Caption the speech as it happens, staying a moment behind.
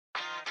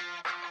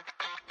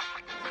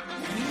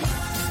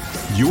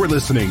You're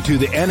listening to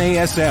the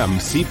NASM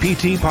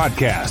CPT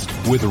Podcast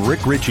with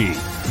Rick Ritchie,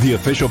 the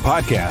official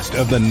podcast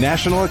of the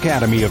National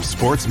Academy of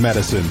Sports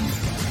Medicine.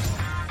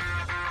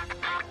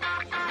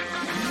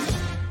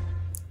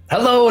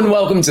 Hello and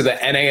welcome to the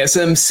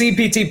NASM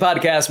CPT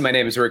Podcast. My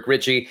name is Rick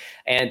Ritchie,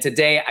 and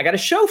today I got a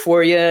show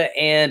for you,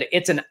 and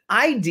it's an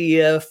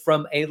idea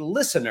from a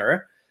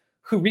listener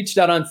who reached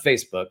out on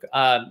Facebook.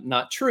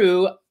 Not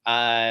true.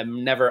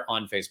 I'm never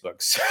on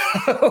Facebook. So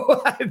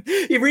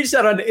he reached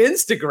out on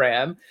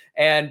Instagram.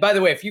 And by the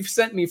way, if you've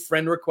sent me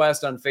friend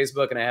requests on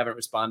Facebook and I haven't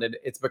responded,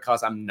 it's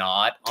because I'm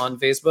not on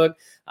Facebook.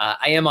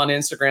 I am on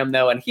Instagram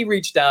though. And he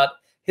reached out.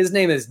 His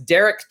name is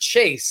Derek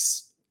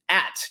Chase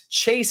at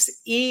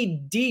Chase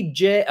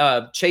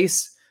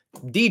Chase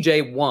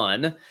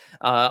DJ1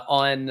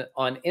 on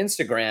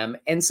Instagram.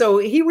 And so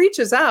he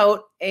reaches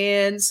out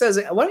and says,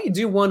 why don't you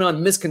do one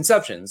on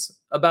misconceptions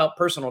about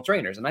personal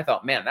trainers? And I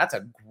thought, man, that's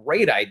a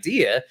great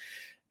idea.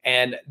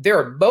 And there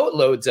are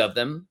boatloads of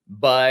them,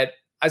 but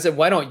I said,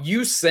 why don't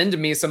you send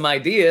me some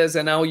ideas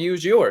and I'll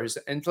use yours?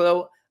 And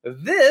so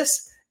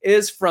this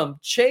is from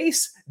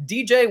Chase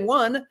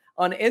DJ1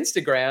 on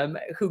Instagram,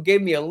 who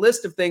gave me a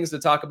list of things to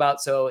talk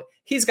about. So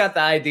he's got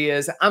the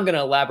ideas. I'm going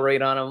to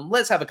elaborate on them.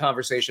 Let's have a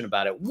conversation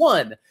about it.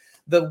 One,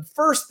 the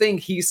first thing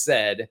he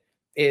said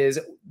is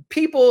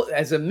people,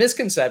 as a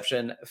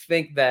misconception,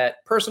 think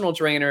that personal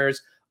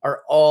trainers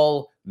are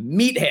all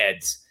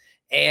meatheads.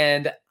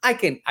 And I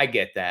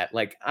get that.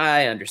 Like,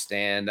 I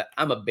understand.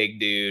 I'm a big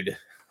dude.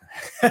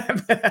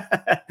 I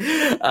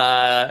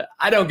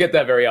don't get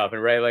that very often,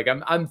 right? Like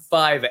I'm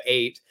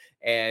 5'8"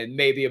 and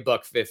maybe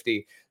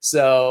 $150.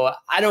 So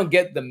I don't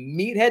get the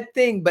meathead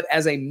thing, but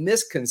as a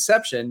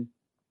misconception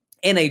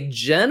and a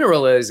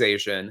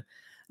generalization,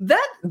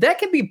 that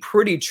can be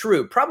pretty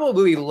true.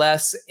 Probably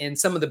less in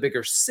some of the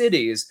bigger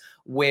cities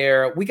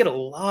where we get a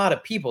lot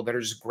of people that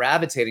are just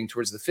gravitating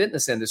towards the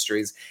fitness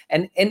industries.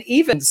 And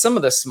even some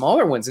of the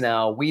smaller ones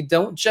now, we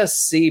don't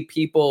just see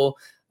people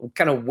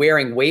kind of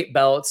wearing weight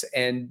belts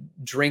and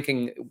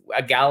drinking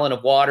a gallon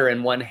of water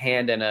in one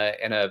hand and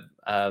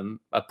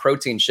a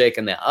protein shake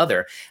in the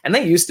other. And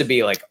that used to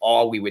be like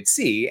all we would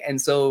see. And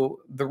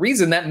so the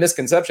reason that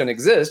misconception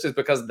exists is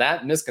because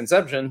that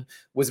misconception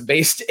was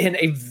based in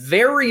a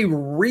very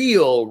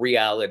real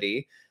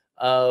reality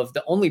of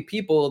the only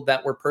people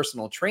that were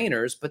personal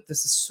trainers. But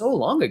this is so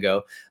long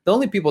ago. The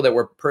only people that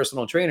were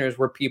personal trainers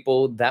were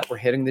people that were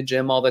hitting the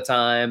gym all the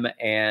time.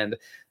 And,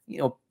 you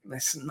know,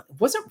 this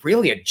wasn't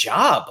really a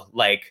job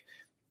like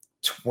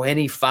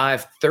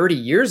 25, 30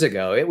 years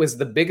ago. It was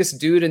the biggest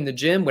dude in the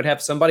gym would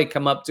have somebody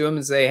come up to him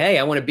and say, hey,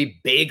 I want to be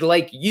big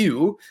like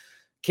you.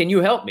 Can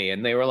you help me?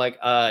 And they were like,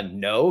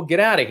 no, get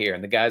out of here.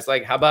 And the guy's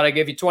like, how about I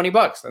give you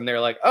 $20? And they're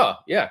like, oh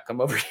yeah, come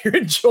over here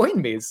and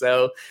join me.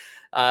 So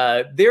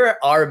there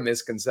are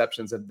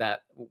misconceptions of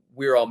that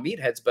we're all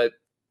meatheads, but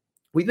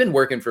we've been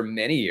working for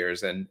many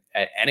years, and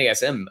at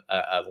NASM,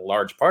 a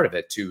large part of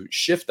it, to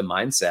shift the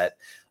mindset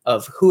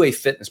of who a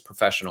fitness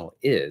professional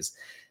is.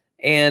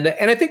 And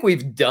I think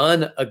we've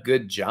done a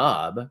good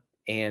job,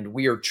 and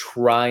we are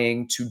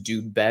trying to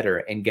do better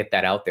and get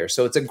that out there.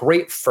 So it's a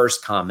great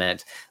first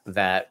comment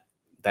that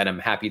I'm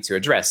happy to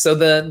address. So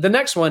the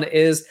next one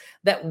is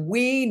that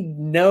we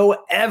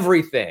know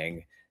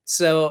everything.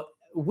 So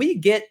we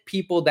get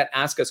people that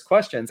ask us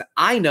questions.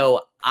 I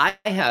know I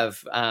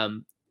have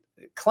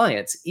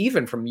clients,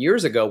 even from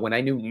years ago when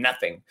I knew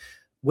nothing,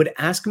 would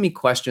ask me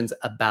questions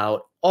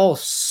about all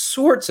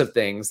sorts of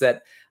things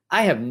that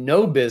I have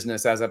no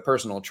business as a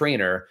personal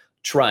trainer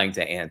trying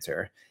to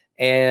answer.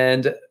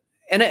 And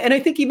I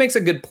think he makes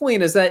a good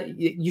point, is that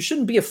you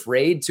shouldn't be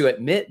afraid to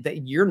admit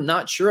that you're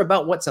not sure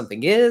about what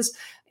something is,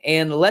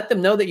 and let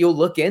them know that you'll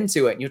look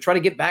into it and you'll try to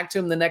get back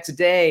to them the next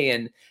day.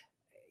 And,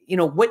 you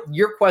know, what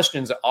your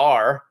questions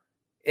are,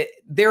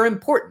 they're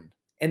important,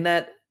 and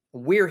that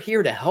we're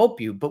here to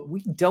help you, but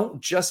we don't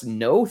just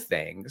know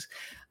things.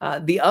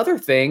 The other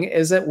thing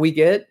is that we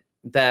get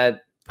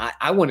that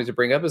I wanted to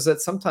bring up is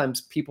that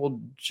sometimes people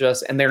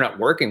just, and they're not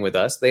working with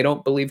us, they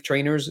don't believe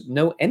trainers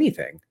know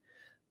anything.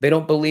 They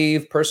don't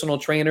believe personal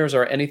trainers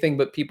are anything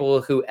but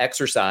people who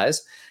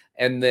exercise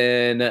and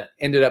then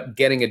ended up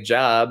getting a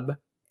job,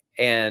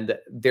 and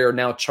they're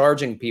now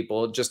charging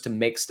people just to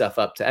make stuff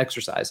up to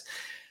exercise.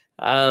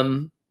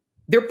 There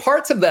are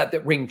parts of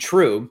that ring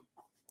true.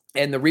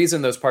 And the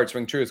reason those parts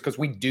ring true is because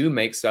we do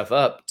make stuff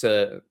up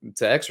to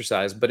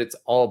exercise, but it's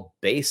all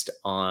based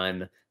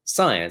on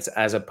science,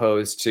 as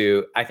opposed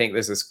to, I think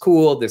this is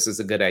cool, this is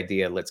a good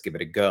idea, let's give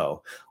it a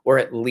go. Or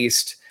at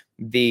least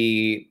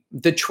the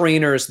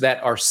trainers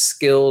that are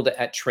skilled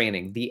at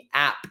training, the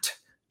apt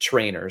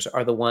trainers,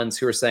 are the ones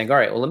who are saying, all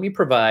right, well, let me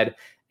provide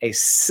a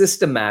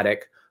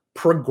systematic,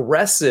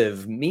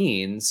 progressive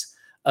means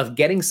of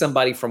getting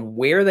somebody from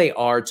where they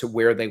are to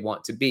where they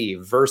want to be,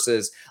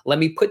 versus let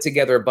me put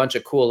together a bunch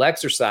of cool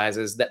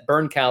exercises that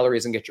burn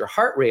calories and get your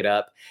heart rate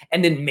up,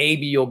 and then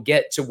maybe you'll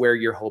get to where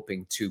you're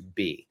hoping to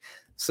be.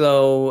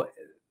 So,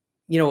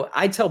 you know,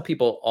 I tell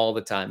people all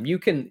the time,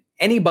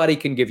 anybody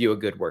can give you a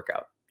good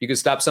workout. You can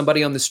stop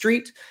somebody on the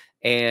street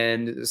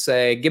and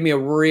say, give me a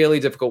really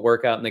difficult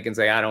workout. And they can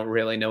say, I don't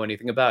really know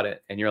anything about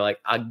it. And you're like,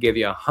 I'll give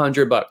you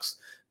 $100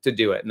 to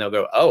do it. And they'll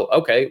go, oh,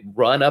 okay,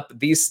 run up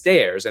these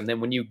stairs. And then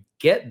when you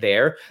get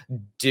there,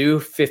 do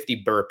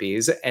 50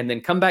 burpees and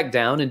then come back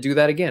down and do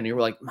that again. And you're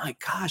like, my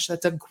gosh,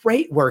 that's a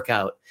great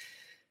workout.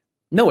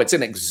 No, it's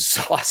an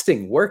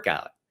exhausting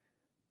workout.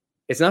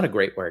 It's not a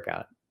great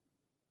workout.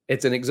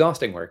 It's an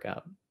exhausting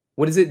workout.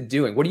 What is it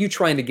doing? What are you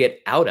trying to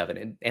get out of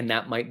it? And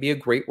that might be a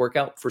great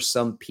workout for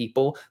some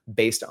people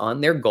based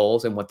on their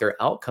goals and what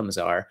their outcomes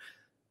are.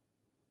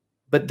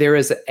 But there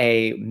is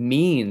a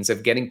means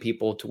of getting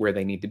people to where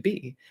they need to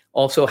be.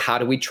 Also, how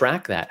do we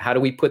track that? How do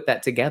we put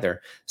that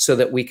together so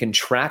that we can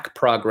track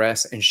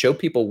progress and show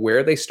people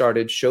where they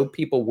started, show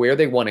people where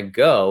they want to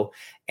go?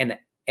 And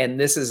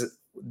this is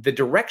the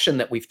direction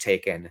that we've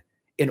taken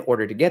in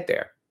order to get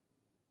there.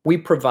 We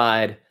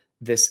provide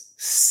this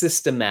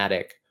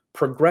systematic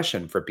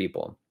progression for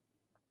people.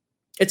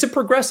 It's a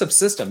progressive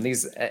system,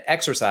 these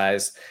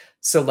exercise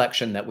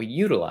selection that we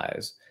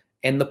utilize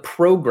and the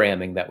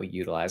programming that we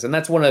utilize. And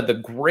that's one of the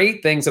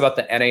great things about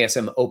the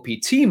NASM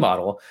OPT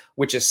model,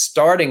 which is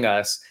starting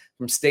us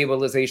from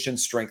stabilization,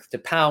 strength to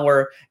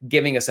power,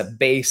 giving us a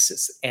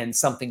base and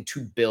something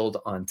to build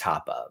on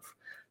top of.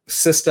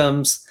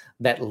 Systems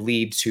that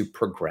lead to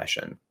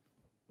progression.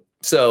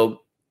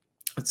 So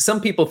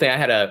some people think I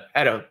had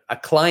a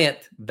client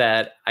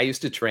that I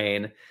used to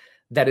train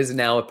that is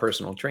now a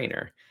personal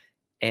trainer.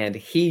 And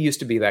he used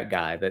to be that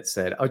guy that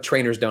said, oh,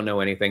 trainers don't know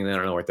anything. They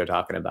don't know what they're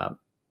talking about.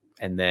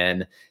 And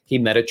then he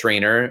met a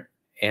trainer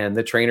and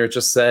the trainer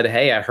just said,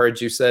 hey, I heard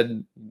you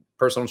said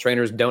personal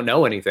trainers don't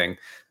know anything.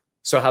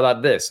 So how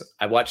about this?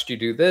 I watched you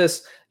do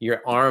this.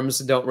 Your arms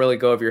don't really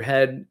go over your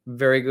head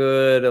very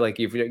good. Like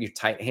you've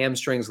tight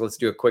hamstrings. Let's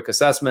do a quick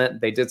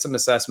assessment. They did some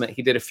assessment.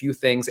 He did a few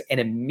things. And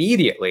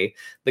immediately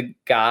the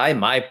guy,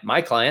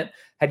 my client,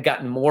 had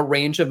gotten more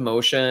range of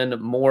motion,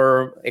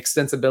 more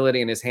extensibility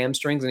in his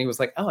hamstrings. And he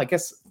was like, oh, I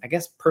guess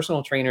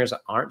personal trainers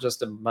aren't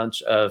just a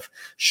bunch of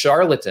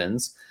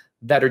charlatans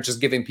that are just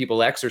giving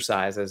people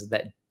exercises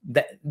that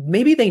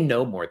maybe they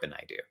know more than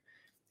I do.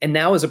 And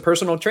now as a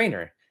personal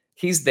trainer,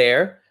 he's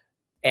there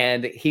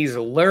and he's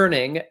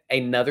learning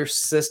another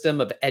system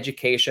of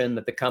education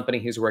that the company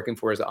he's working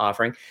for is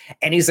offering.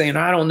 And he's saying,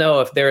 I don't know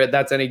if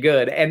that's any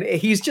good. And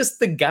he's just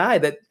the guy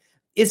that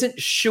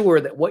isn't sure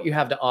that what you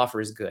have to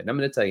offer is good. And I'm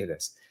going to tell you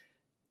this.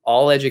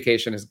 All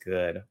education is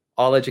good.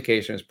 All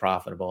education is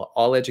profitable.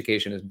 All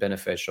education is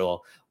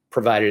beneficial,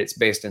 provided it's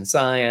based in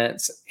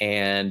science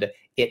and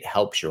it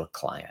helps your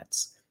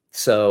clients.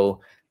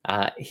 So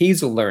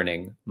he's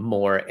learning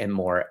more and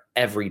more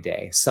every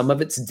day. Some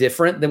of it's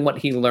different than what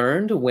he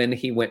learned when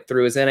he went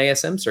through his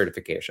NASM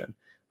certification,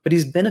 but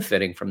he's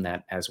benefiting from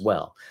that as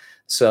well.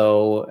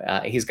 So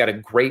he's got a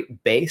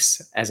great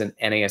base as an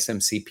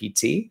NASM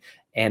CPT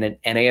and an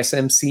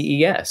NASM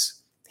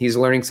CES. He's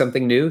learning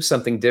something new,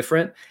 something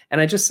different.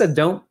 And I just said,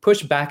 don't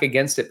push back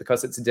against it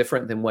because it's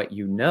different than what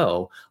you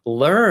know.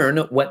 Learn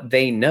what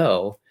they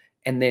know,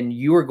 and then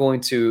you are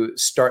going to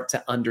start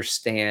to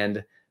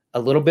understand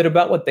a little bit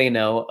about what they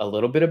know, a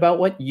little bit about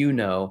what you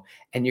know,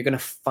 and you're going to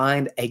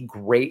find a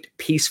great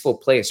peaceful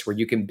place where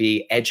you can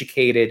be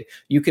educated,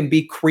 you can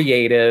be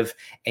creative,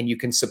 and you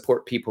can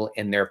support people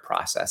in their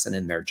process and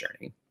in their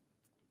journey.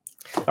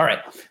 All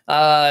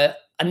right.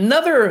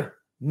 Another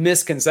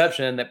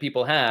misconception that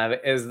people have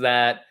is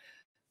that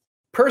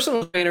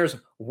personal trainers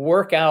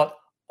work out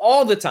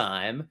all the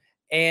time.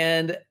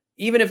 And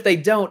even if they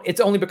don't,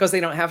 it's only because they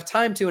don't have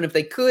time to. And if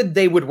they could,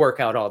 they would work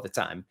out all the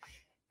time.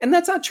 And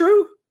that's not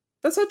true.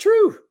 That's not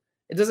true.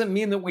 It doesn't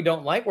mean that we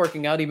don't like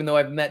working out, even though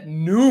I've met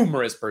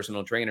numerous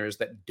personal trainers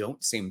that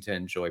don't seem to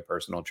enjoy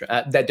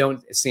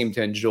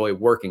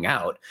working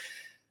out.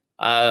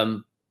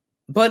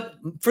 But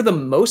for the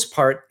most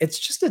part, it's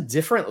just a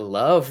different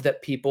love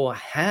that people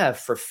have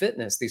for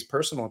fitness, these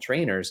personal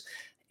trainers.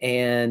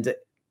 And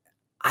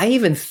I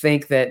even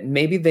think that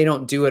maybe they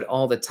don't do it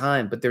all the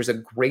time, but there's a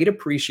great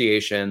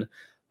appreciation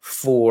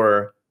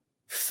for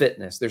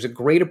fitness. There's a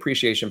great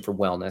appreciation for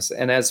wellness.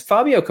 And as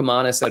Fabio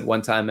Camana said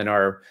one time in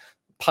our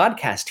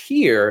podcast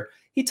here,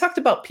 he talked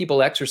about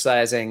people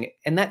exercising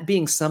and that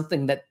being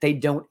something that they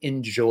don't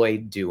enjoy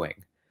doing.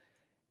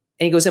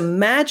 And he goes,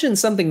 imagine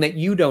something that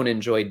you don't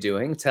enjoy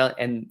doing,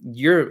 and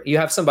you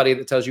have somebody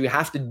that tells you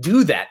have to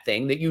do that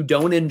thing that you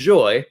don't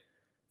enjoy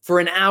for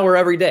an hour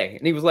every day.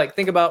 And he was like,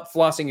 think about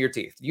flossing your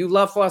teeth. You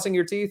love flossing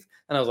your teeth?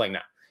 And I was like, no.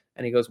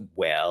 And he goes,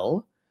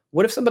 well,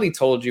 what if somebody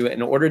told you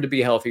in order to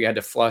be healthy, you had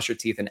to floss your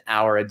teeth an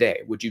hour a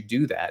day? Would you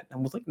do that? And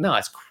I was like, no,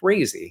 it's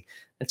crazy.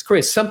 It's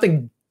crazy.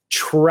 Something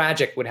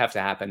tragic would have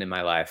to happen in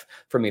my life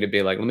for me to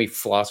be like, let me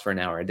floss for an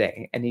hour a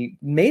day. And he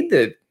made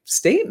the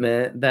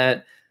statement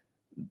that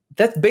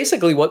that's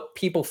basically what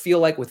people feel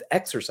like with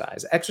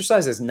exercise.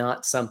 Exercise is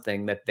not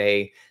something that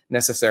they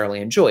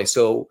necessarily enjoy.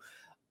 So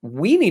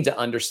we need to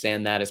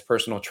understand that as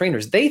personal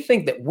trainers. They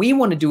think that we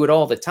want to do it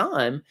all the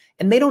time,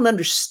 and they don't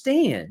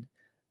understand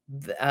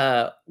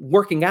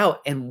working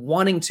out and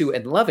wanting to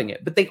and loving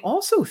it. But they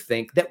also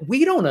think that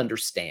we don't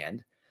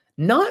understand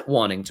not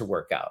wanting to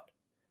work out.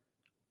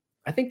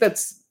 I think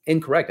that's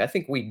incorrect. I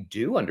think we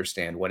do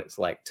understand what it's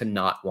like to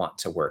not want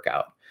to work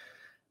out.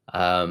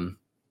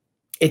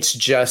 It's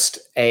just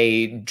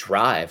a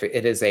drive.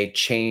 It is a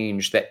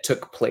change that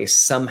took place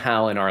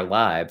somehow in our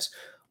lives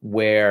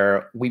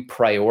where we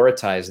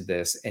prioritized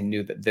this and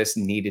knew that this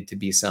needed to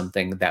be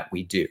something that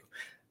we do.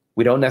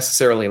 We don't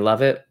necessarily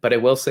love it, but I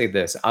will say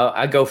this.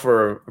 I go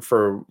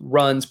for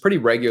runs pretty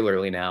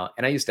regularly now,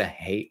 and I used to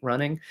hate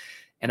running,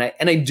 and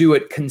I do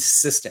it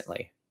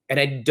consistently. And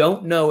I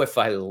don't know if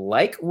I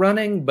like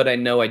running, but I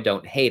know I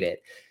don't hate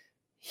it.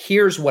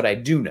 Here's what I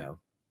do know.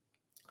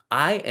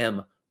 I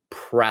am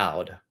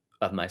proud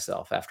of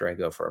myself after I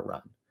go for a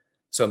run.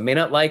 So I may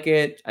not like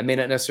it, I may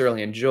not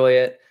necessarily enjoy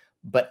it,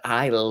 but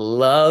I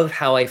love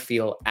how I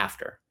feel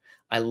after.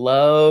 I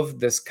love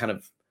this kind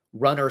of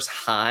runner's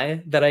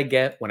high that I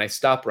get when I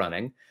stop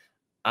running.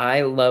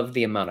 I love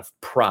the amount of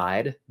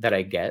pride that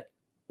I get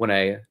when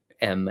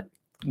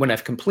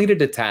I've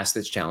completed a task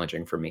that's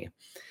challenging for me.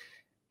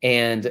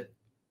 And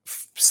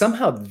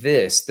somehow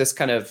this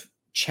kind of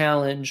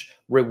challenge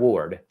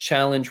reward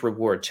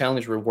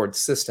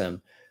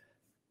system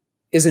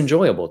is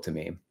enjoyable to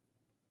me,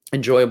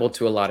 enjoyable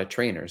to a lot of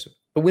trainers,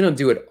 but we don't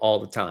do it all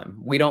the time.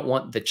 We don't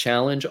want the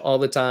challenge all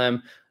the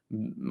time.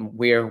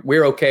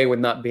 We're okay with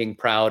not being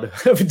proud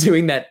of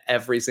doing that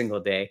every single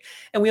day.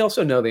 And we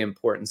also know the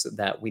importance of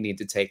that. We need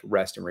to take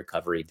rest and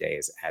recovery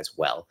days as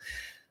well.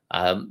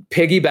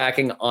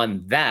 Piggybacking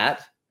on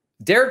that,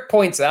 Derek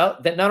points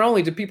out that not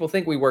only do people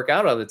think we work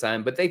out all the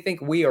time, but they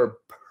think we are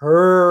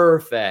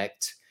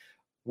perfect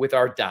with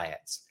our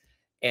diets.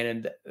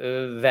 And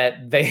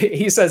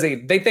he says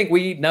they think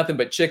we eat nothing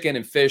but chicken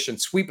and fish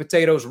and sweet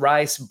potatoes,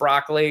 rice,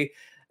 broccoli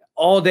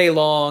all day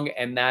long.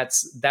 And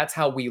that's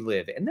how we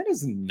live. And that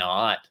is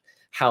not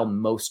how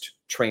most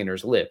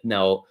trainers live.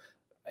 Now,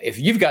 if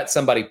you've got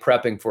somebody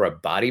prepping for a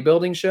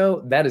bodybuilding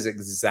show, that is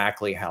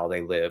exactly how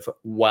they live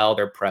while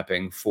they're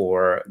prepping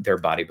for their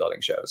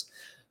bodybuilding shows.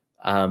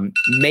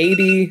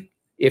 Maybe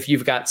if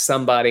you've got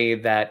somebody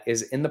that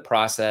is in the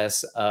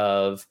process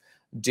of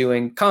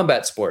doing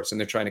combat sports and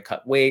they're trying to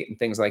cut weight and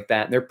things like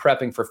that, and they're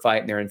prepping for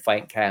fight and they're in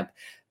fight camp,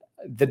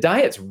 the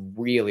diet's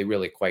really,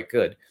 really quite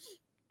good.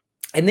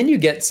 And then you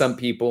get some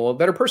people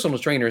that are personal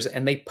trainers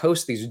and they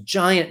post these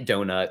giant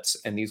donuts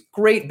and these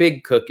great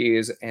big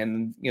cookies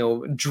and,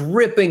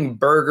 dripping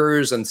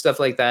burgers and stuff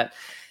like that.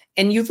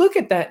 And you look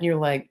at that and you're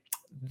like,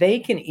 they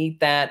can eat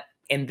that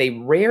and they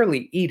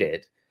rarely eat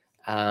it.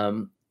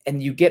 And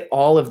you get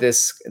all of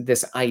this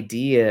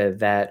idea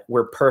that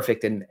we're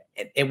perfect and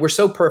we're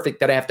so perfect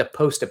that I have to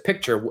post a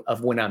picture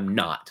of when I'm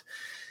not.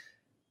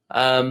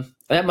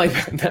 That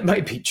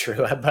might be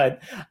true,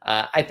 but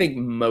I think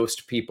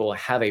most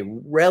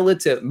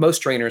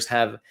trainers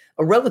have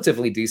a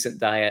relatively decent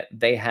diet.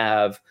 They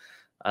have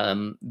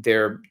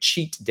their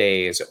cheat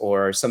days,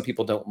 or some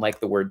people don't like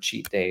the word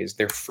cheat days,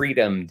 their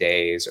freedom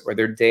days, or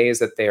their days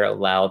that they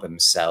allow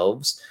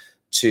themselves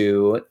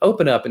to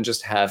open up and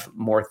just have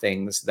more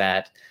things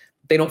that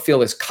they don't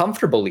feel as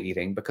comfortable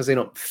eating because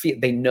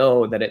they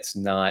know that it's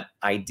not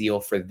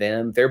ideal for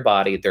them, their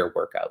body, their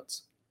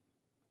workouts,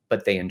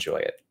 but they enjoy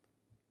it.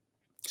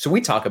 So we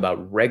talk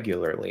about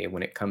regularly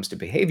when it comes to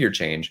behavior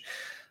change.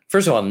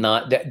 First of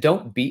all,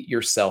 don't beat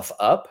yourself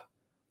up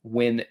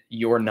when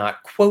you're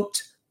not,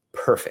 quote,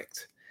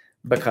 perfect,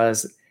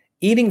 because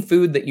eating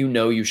food that you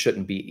know you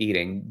shouldn't be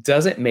eating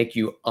doesn't make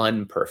you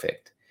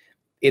unperfect.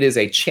 It is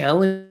a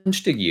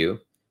challenge to you.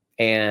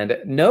 And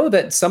know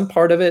that some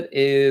part of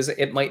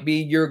it might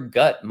be your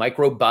gut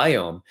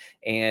microbiome,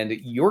 and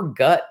your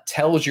gut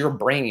tells your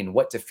brain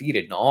what to feed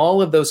it. And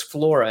all of those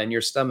flora in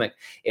your stomach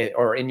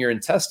or in your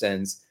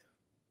intestines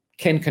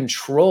can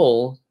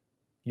control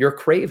your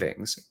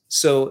cravings.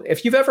 So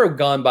if you've ever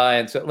gone by,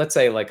 and so let's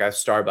say like a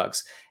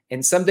Starbucks,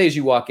 and some days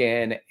you walk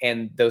in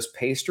and those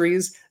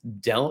pastries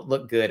don't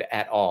look good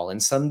at all.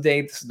 And some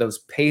days those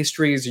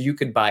pastries, you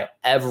could buy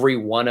every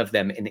one of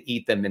them and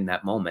eat them in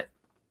that moment.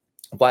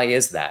 Why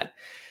is that?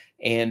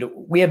 And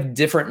we have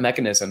different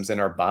mechanisms in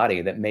our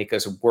body that make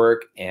us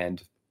work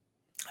and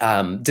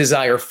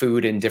desire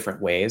food in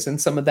different ways.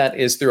 And some of that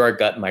is through our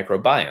gut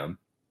microbiome.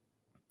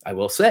 I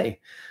will say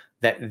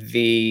that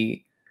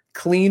the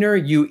cleaner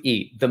you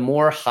eat, the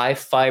more high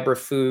fiber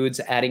foods,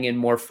 adding in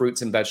more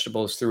fruits and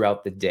vegetables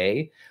throughout the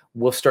day,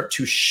 will start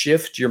to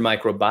shift your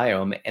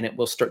microbiome, and it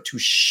will start to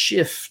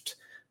shift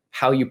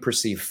how you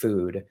perceive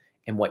food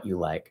and what you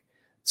like.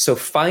 So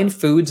find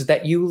foods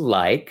that you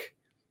like,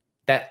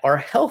 that are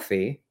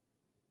healthy,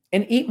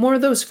 and eat more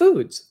of those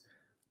foods.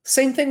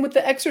 Same thing with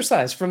the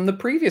exercise from the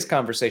previous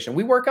conversation.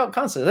 We work out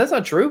constantly. That's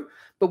not true,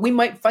 but we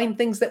might find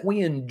things that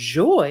we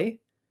enjoy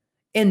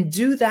and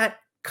do that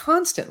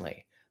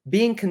constantly.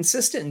 Being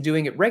consistent and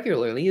doing it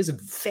regularly is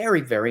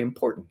very, very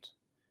important.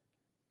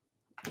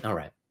 All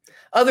right.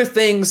 Other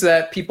things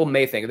that people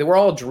may think, that we're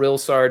all drill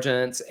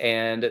sergeants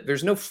and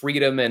there's no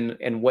freedom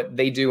in what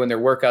they do in their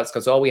workouts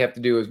because all we have to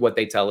do is what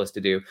they tell us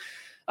to do.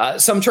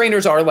 Some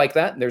trainers are like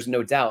that, there's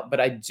no doubt, but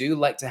I do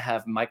like to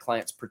have my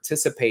clients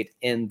participate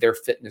in their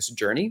fitness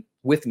journey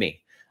with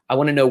me. I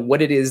want to know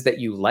what it is that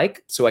you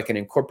like so I can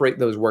incorporate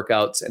those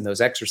workouts and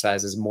those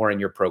exercises more in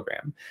your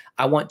program.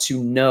 I want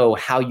to know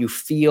how you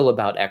feel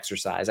about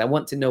exercise. I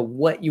want to know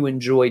what you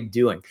enjoy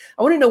doing.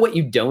 I want to know what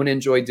you don't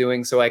enjoy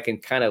doing so I can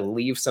kind of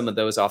leave some of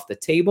those off the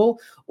table.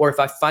 Or if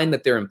I find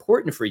that they're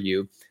important for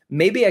you,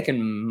 maybe I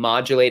can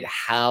modulate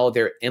how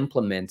they're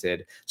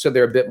implemented so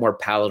they're a bit more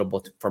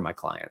palatable for my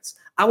clients.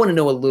 I want to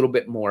know a little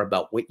bit more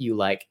about what you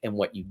like and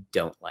what you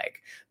don't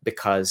like,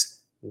 because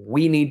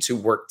we need to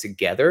work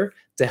together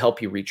to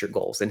help you reach your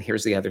goals. And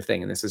here's the other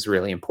thing, and this is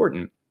really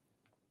important.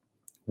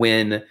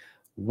 When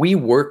we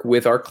work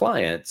with our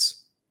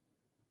clients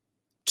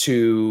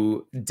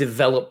to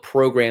develop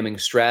programming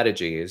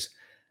strategies,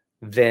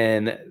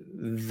 then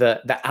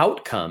the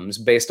outcomes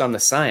based on the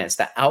science,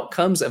 the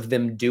outcomes of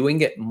them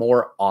doing it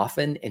more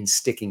often and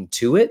sticking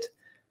to it,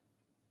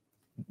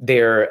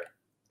 their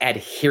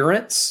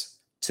adherence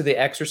to the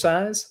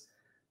exercise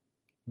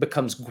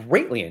becomes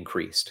greatly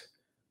increased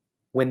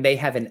when they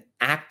have an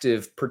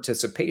active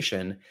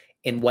participation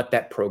in what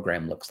that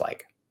program looks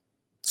like.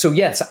 So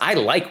yes, I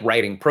like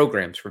writing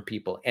programs for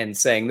people and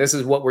saying, this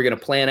is what we're going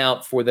to plan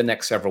out for the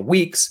next several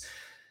weeks.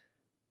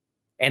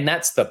 And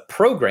that's the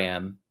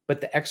program,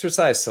 but the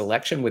exercise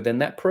selection within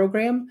that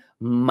program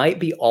might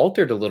be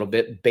altered a little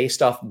bit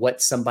based off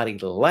what somebody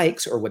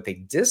likes or what they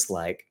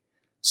dislike,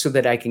 so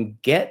that I can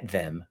get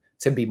them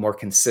to be more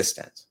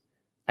consistent.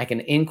 I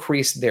can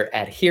increase their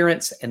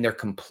adherence and their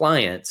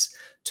compliance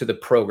to the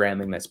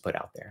programming that's put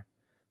out there.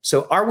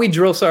 So are we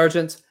drill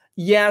sergeants?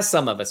 Yeah,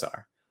 some of us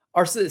are.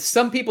 Are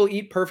some people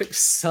eat perfect?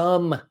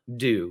 Some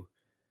do.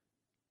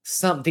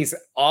 These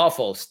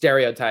awful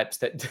stereotypes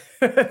that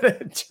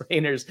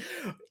trainers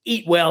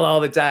eat well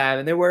all the time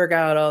and they work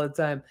out all the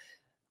time.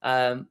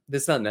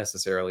 That's not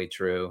necessarily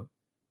true.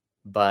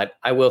 But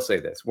I will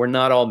say this, we're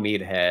not all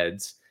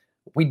meatheads.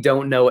 We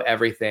don't know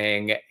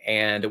everything,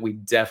 and we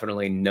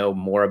definitely know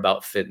more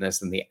about fitness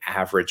than the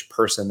average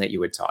person that you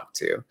would talk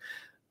to.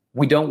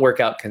 We don't work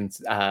out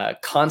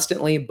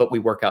constantly, but we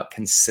work out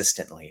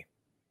consistently.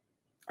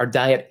 Our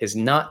diet is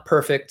not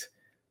perfect,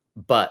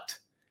 but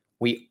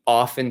we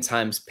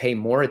oftentimes pay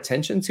more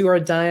attention to our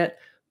diet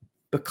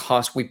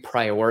because we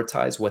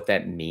prioritize what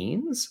that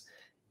means.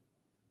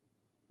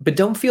 But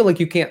don't feel like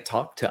you can't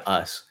talk to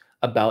us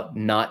about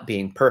not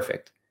being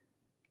perfect.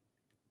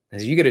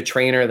 As you get a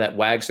trainer that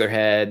wags their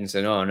head and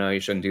says, oh, no, you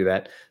shouldn't do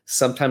that.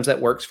 Sometimes that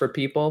works for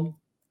people.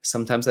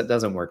 Sometimes that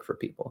doesn't work for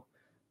people.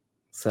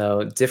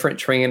 So different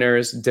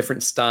trainers,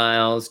 different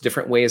styles,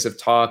 different ways of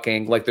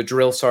talking, like the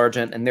drill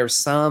sergeant. And there's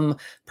some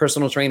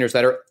personal trainers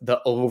that are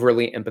the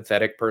overly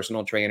empathetic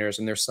personal trainers.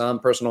 And there's some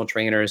personal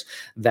trainers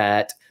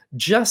that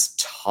just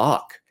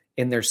talk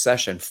in their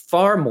session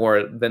far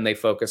more than they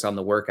focus on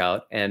the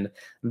workout. And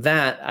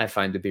that I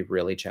find to be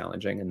really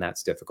challenging, and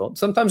that's difficult.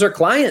 Sometimes our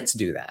clients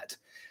do that.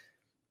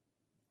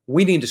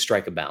 We need to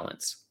strike a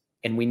balance,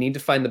 and we need to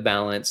find the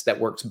balance that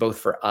works both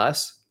for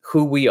us,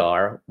 who we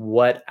are,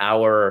 what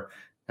our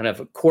kind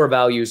of core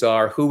values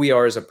are, who we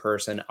are as a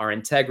person, our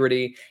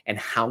integrity, and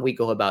how we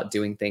go about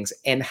doing things,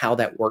 and how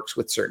that works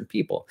with certain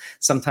people.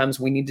 Sometimes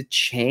we need to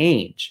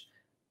change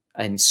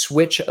and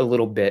switch a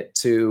little bit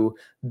to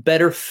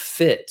better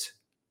fit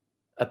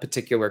a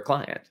particular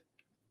client.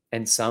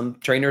 And some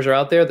trainers are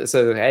out there that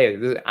say,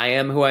 hey, I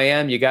am who I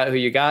am. You got who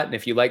you got. And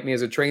if you like me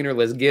as a trainer,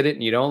 let's get it.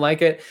 And you don't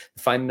like it,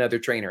 find another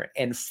trainer.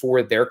 And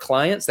for their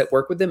clients that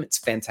work with them, it's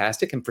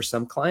fantastic. And for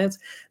some clients,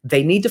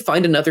 they need to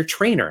find another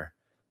trainer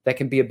that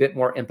can be a bit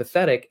more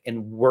empathetic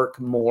and work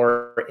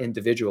more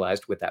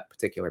individualized with that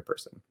particular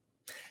person.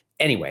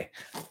 Anyway,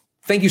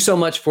 thank you so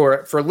much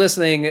for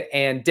listening.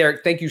 And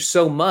Derek, thank you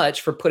so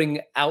much for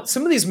putting out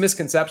some of these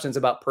misconceptions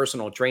about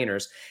personal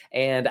trainers.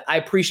 And I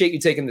appreciate you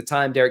taking the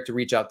time, Derek, to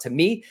reach out to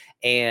me.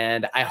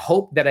 And I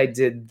hope that I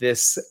did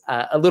this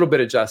a little bit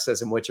of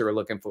justice in what you were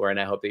looking for. And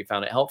I hope that you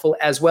found it helpful,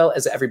 as well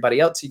as everybody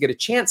else. You get a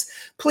chance,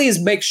 please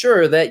make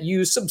sure that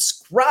you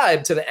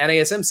subscribe to the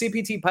NASM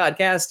CPT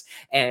podcast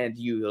and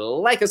you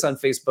like us on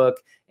Facebook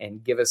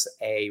and give us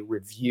a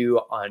review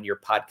on your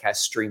podcast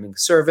streaming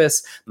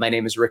service. My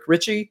name is Rick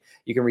Ritchie.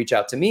 You can reach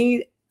out to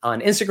me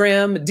on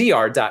Instagram,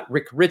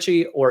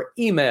 dr.rickritchie, or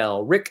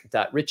email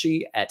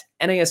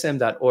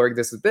rick.ritchie@nasm.org.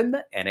 This has been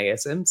the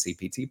NASM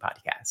CPT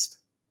podcast.